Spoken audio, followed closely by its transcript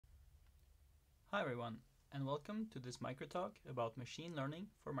Hi everyone, and welcome to this microtalk about machine learning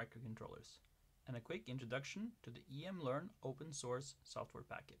for microcontrollers, and a quick introduction to the emlearn open source software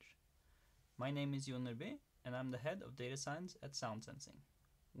package. My name is Jon Nordby, and I'm the head of data science at Sound Sensing.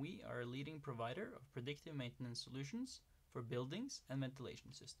 We are a leading provider of predictive maintenance solutions for buildings and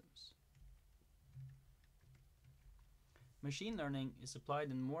ventilation systems. Machine learning is applied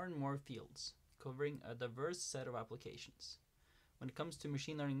in more and more fields, covering a diverse set of applications. When it comes to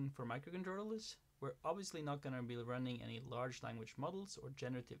machine learning for microcontrollers, we're obviously not going to be running any large language models or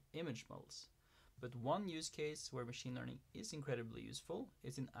generative image models. But one use case where machine learning is incredibly useful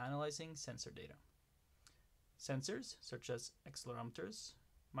is in analyzing sensor data. Sensors, such as accelerometers,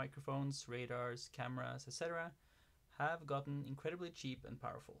 microphones, radars, cameras, etc., have gotten incredibly cheap and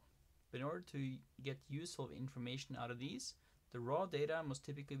powerful. But in order to get useful information out of these, the raw data must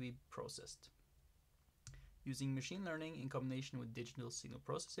typically be processed. Using machine learning in combination with digital signal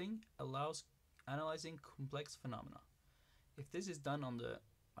processing allows analyzing complex phenomena. If this is done on the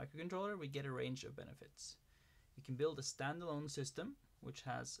microcontroller, we get a range of benefits. You can build a standalone system which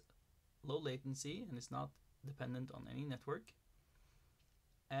has low latency and is not dependent on any network.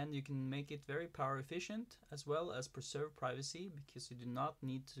 And you can make it very power efficient as well as preserve privacy because you do not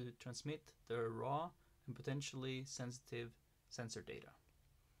need to transmit the raw and potentially sensitive sensor data.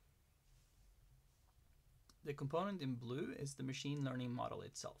 The component in blue is the machine learning model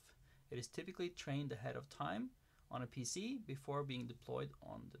itself. It is typically trained ahead of time on a PC before being deployed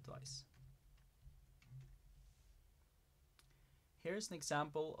on the device. Here's an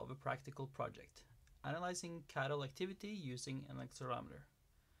example of a practical project, analyzing cattle activity using an accelerometer.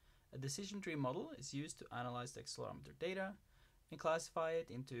 A decision tree model is used to analyze the accelerometer data and classify it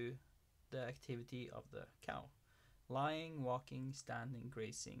into the activity of the cow: lying, walking, standing,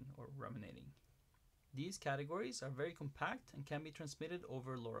 grazing, or ruminating. These categories are very compact and can be transmitted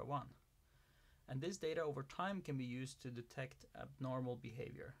over LoRaWAN. And this data over time can be used to detect abnormal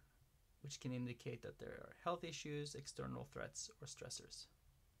behavior, which can indicate that there are health issues, external threats, or stressors.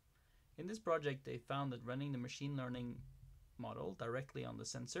 In this project, they found that running the machine learning model directly on the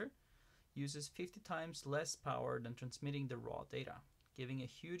sensor uses 50 times less power than transmitting the raw data, giving a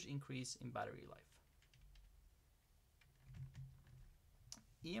huge increase in battery life.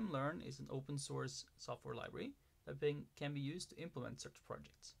 emlearn is an open source software library that can be used to implement such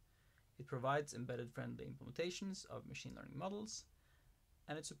projects. It provides embedded friendly implementations of machine learning models,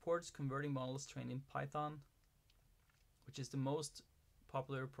 and it supports converting models trained in Python, which is the most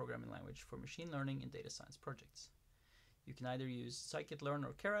popular programming language for machine learning and data science projects. You can either use scikit-learn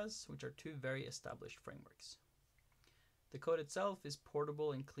or Keras, which are two very established frameworks. The code itself is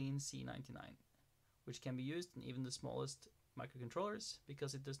portable in clean C99, which can be used in even the smallest microcontrollers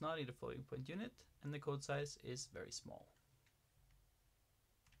because it does not need a floating point unit and the code size is very small.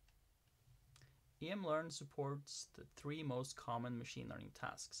 emlearn supports the three most common machine learning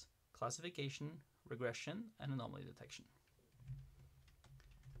tasks: classification, regression, and anomaly detection.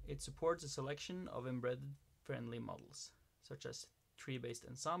 It supports a selection of embedded friendly models, such as tree-based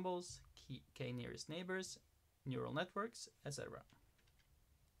ensembles, k-nearest neighbors, neural networks, etc.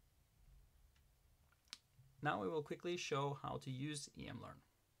 Now we will quickly show how to use emlearn.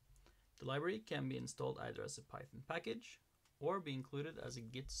 The library can be installed either as a Python package or be included as a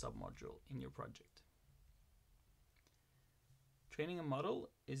Git submodule in your project. Training a model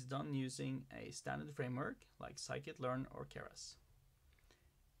is done using a standard framework like scikit-learn or Keras.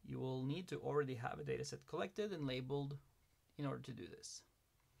 You will need to already have a dataset collected and labeled in order to do this.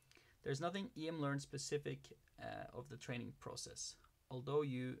 There's nothing emlearn specific of the training process, although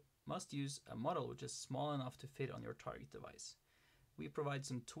you must use a model which is small enough to fit on your target device. We provide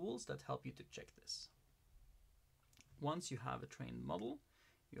some tools that help you to check this. Once you have a trained model,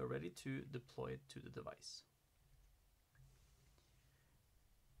 you are ready to deploy it to the device.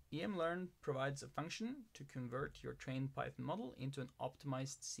 emlearn provides a function to convert your trained Python model into an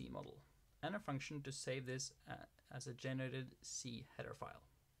optimized C model, and a function to save this as a generated C header file.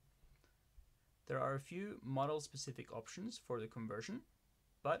 There are a few model-specific options for the conversion,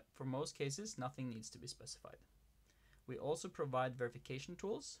 but for most cases, nothing needs to be specified. We also provide verification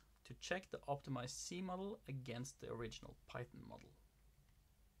tools to check the optimized C model against the original Python model.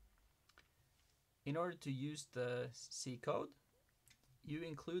 In order to use the C code, you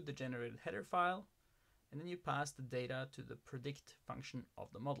include the generated header file, and then you pass the data to the predict function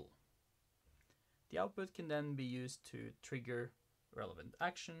of the model. The output can then be used to trigger relevant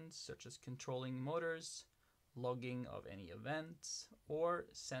actions, such as controlling motors, logging of any events, or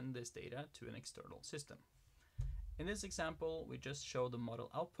send this data to an external system. In this example, we just show the model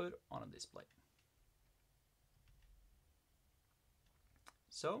output on a display.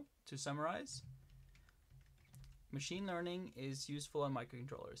 So, to summarize, Machine learning is useful on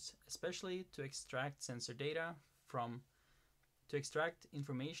microcontrollers, especially to extract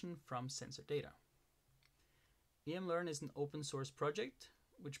information from sensor data. Emlearn is an open source project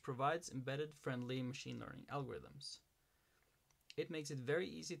which provides embedded friendly machine learning algorithms. It makes it very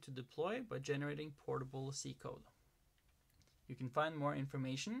easy to deploy by generating portable C code. You can find more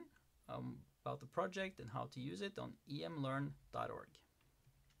information about the project and how to use it on emlearn.org.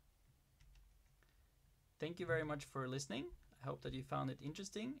 Thank you very much for listening. I hope that you found it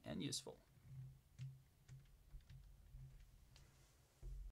interesting and useful.